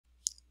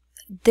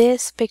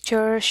this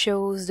picture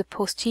shows the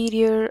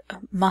posterior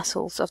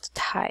muscles of the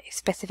thigh,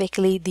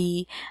 specifically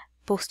the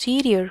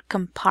posterior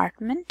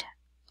compartment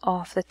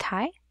of the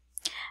thigh.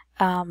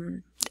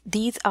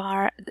 These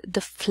are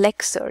the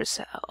flexors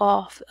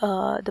of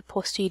the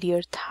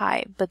posterior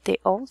thigh, but they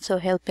also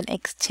help in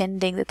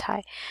extending the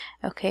thigh.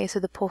 Okay, so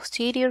the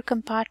posterior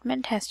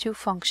compartment has two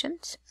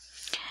functions,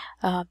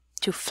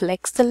 to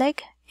flex the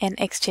leg and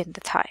extend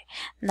the thigh.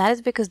 And that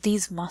is because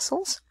these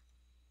muscles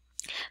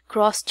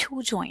cross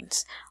two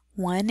joints.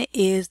 One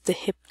is the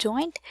hip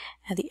joint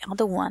and the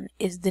other one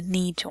is the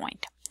knee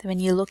joint. So when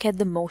you look at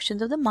the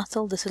motions of the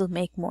muscle, this will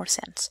make more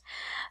sense.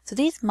 So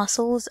these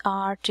muscles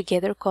are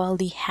together called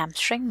the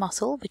hamstring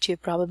muscle, which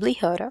you've probably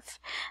heard of.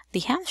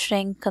 The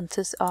hamstring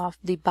consists of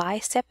the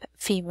bicep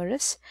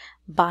femoris.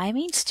 Bi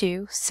means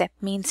two, sep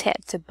means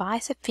head. So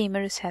bicep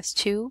femoris has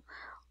two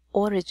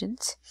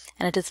origins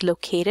and it is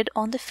located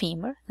on the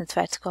femur. That's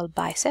why it's called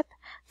bicep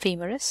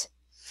femoris.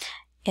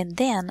 And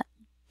then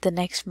the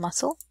next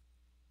muscle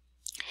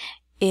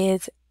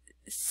is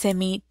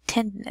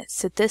semi-tendernous.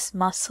 So this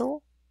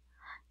muscle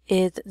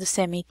is the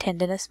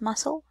semi-tendernous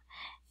muscle,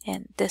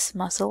 and this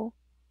muscle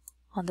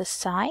on the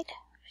side,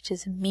 which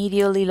is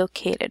medially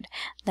located,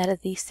 that is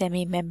the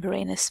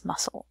semi-membranous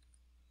muscle.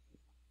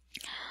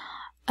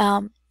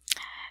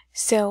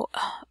 So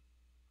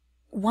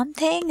one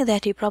thing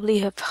that you probably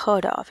have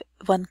heard of,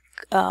 one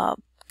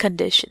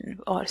condition,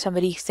 or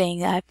somebody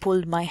saying I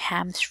pulled my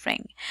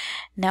hamstring.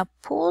 Now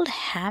pulled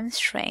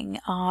hamstring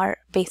are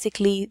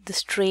basically the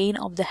strain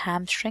of the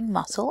hamstring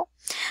muscle,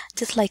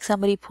 just like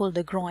somebody pulled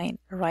the groin,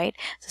 right?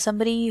 So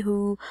somebody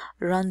who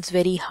runs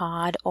very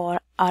hard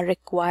or are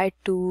required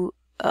to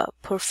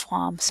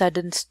perform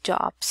sudden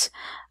stops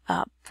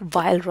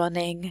while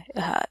running,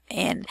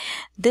 and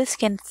this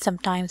can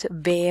sometimes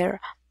wear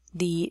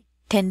the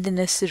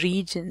tendinous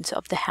regions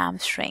of the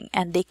hamstring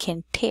and they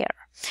can tear.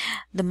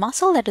 The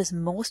muscle that is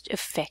most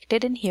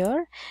affected in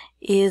here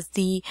is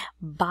the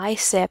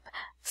bicep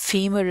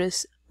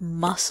femoris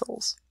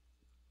muscles.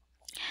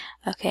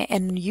 Okay,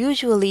 and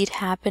usually it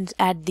happens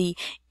at the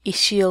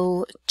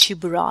ischial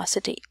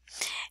tuberosity.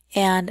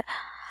 And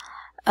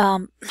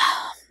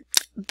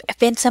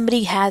when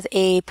somebody has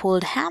a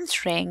pulled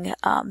hamstring,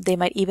 they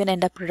might even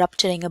end up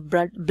rupturing a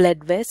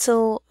blood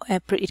vessel.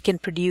 It can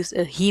produce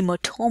a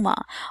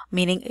hematoma,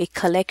 meaning a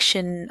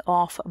collection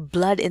of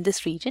blood in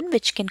this region,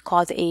 which can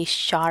cause a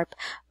sharp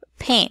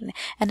pain.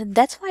 And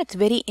that's why it's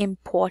very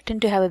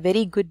important to have a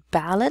very good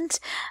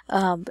balance,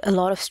 a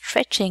lot of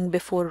stretching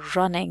before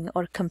running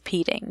or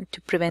competing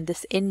to prevent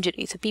this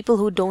injury. So people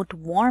who don't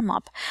warm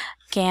up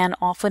can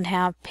often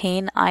have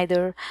pain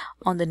either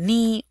on the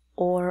knee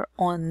or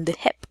on the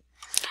hip.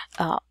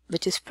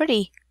 Which is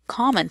pretty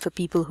common for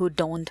people who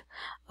don't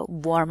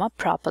warm up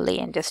properly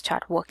and just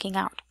start working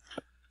out.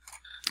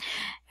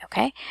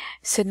 Okay,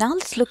 so now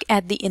let's look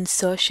at the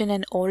insertion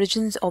and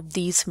origins of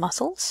these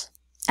muscles.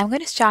 I'm going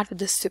to start with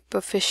the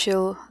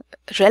superficial,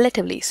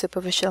 relatively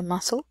superficial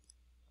muscle.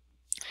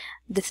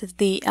 This is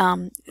the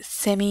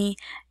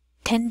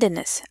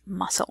semi-tendernous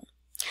muscle.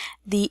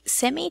 The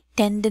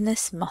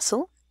semi-tendernous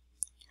muscle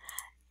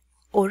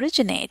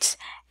originates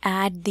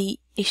at the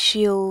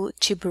ischial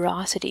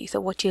tuberosity.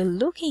 So what you're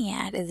looking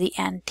at is the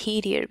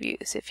anterior view.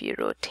 So if you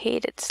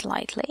rotate it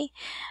slightly,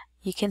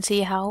 you can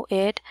see how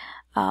it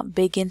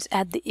begins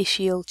at the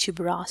ischial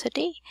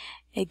tuberosity.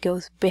 It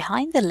goes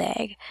behind the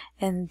leg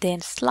and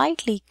then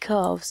slightly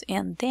curves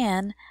and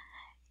then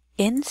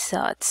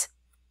inserts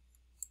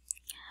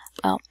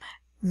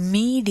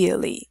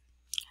medially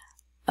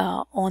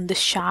on the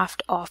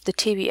shaft of the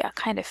tibia,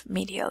 kind of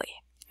medially.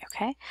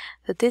 Okay,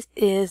 so this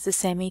is the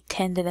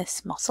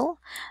semi-tendernous muscle.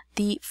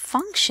 The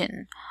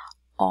function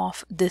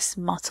of this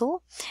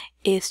muscle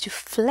is to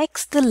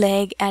flex the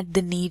leg at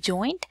the knee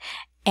joint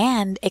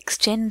and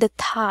extend the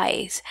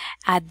thighs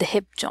at the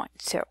hip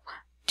joint. So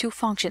two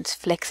functions: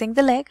 flexing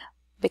the leg,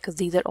 because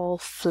these are all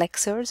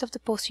flexors of the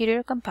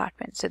posterior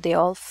compartment. So they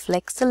all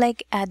flex the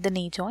leg at the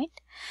knee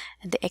joint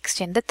and they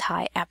extend the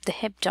thigh at the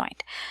hip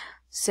joint.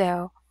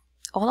 So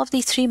all of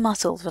these three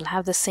muscles will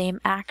have the same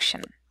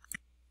action.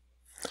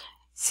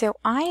 So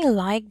I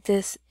like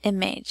this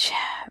image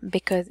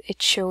because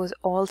it shows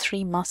all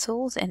three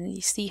muscles and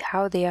you see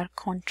how they are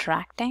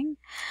contracting.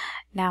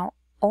 Now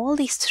all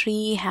these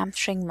three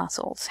hamstring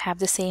muscles have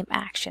the same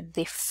action.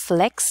 They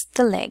flex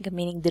the leg,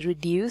 meaning they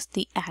reduce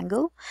the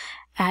angle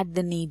at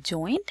the knee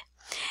joint,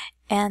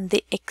 and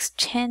they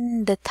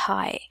extend the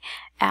thigh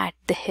at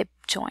the hip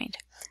joint.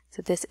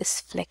 So this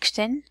is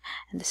flexion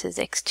and this is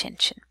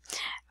extension.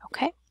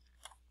 Okay,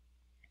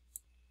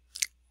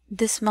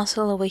 this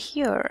muscle over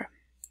here,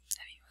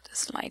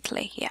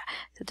 slightly here.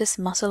 So this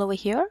muscle over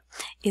here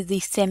is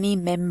the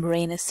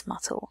semi-membranous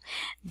muscle.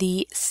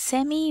 The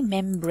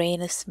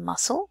semi-membranous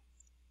muscle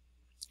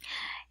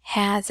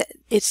has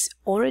its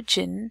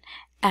origin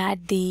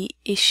at the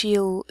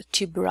ischial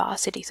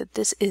tuberosity. So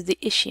this is the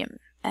ischium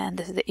and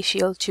this is the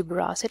ischial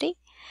tuberosity.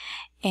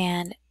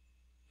 And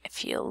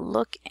if you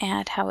look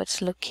at how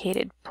it's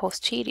located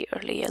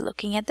posteriorly, you're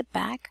looking at the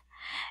back,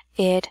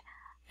 it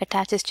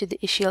attaches to the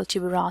ischial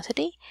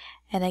tuberosity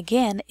and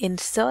again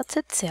inserts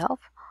itself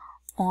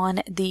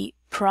on the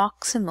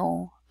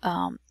proximal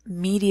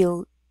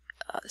medial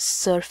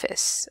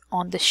surface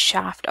on the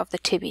shaft of the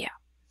tibia.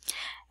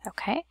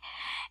 Okay,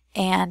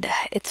 and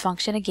its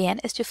function again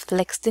is to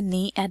flex the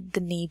knee at the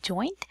knee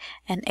joint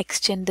and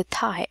extend the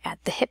thigh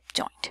at the hip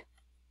joint.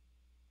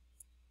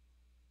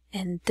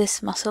 And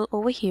this muscle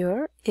over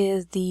here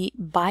is the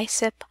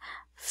bicep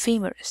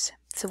femoris.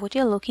 So what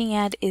you're looking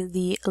at is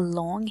the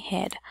long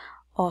head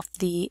of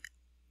the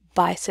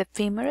bicep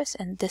femoris,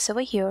 and this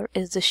over here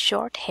is the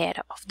short head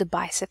of the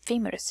bicep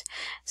femoris.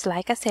 So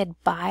like I said,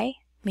 bi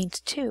means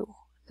two.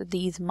 So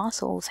these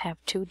muscles have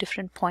two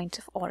different points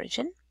of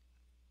origin,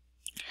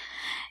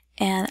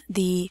 and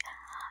the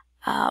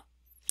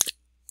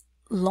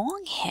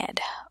long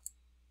head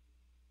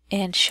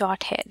and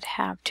short head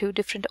have two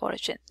different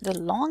origins. The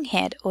long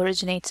head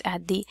originates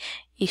at the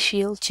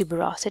ischial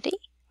tuberosity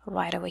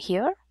right over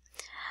here,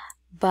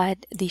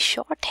 but the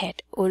short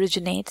head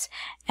originates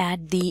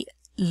at the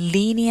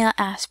linea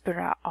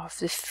aspera of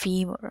the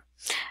femur.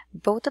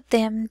 Both of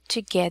them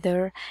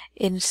together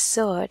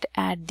insert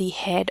at the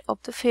head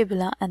of the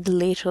fibula and the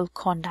lateral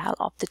condyle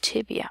of the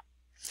tibia.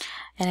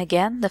 And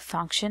again, the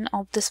function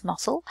of this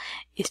muscle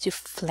is to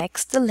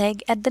flex the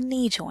leg at the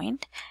knee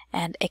joint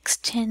and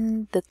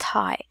extend the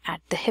thigh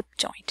at the hip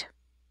joint.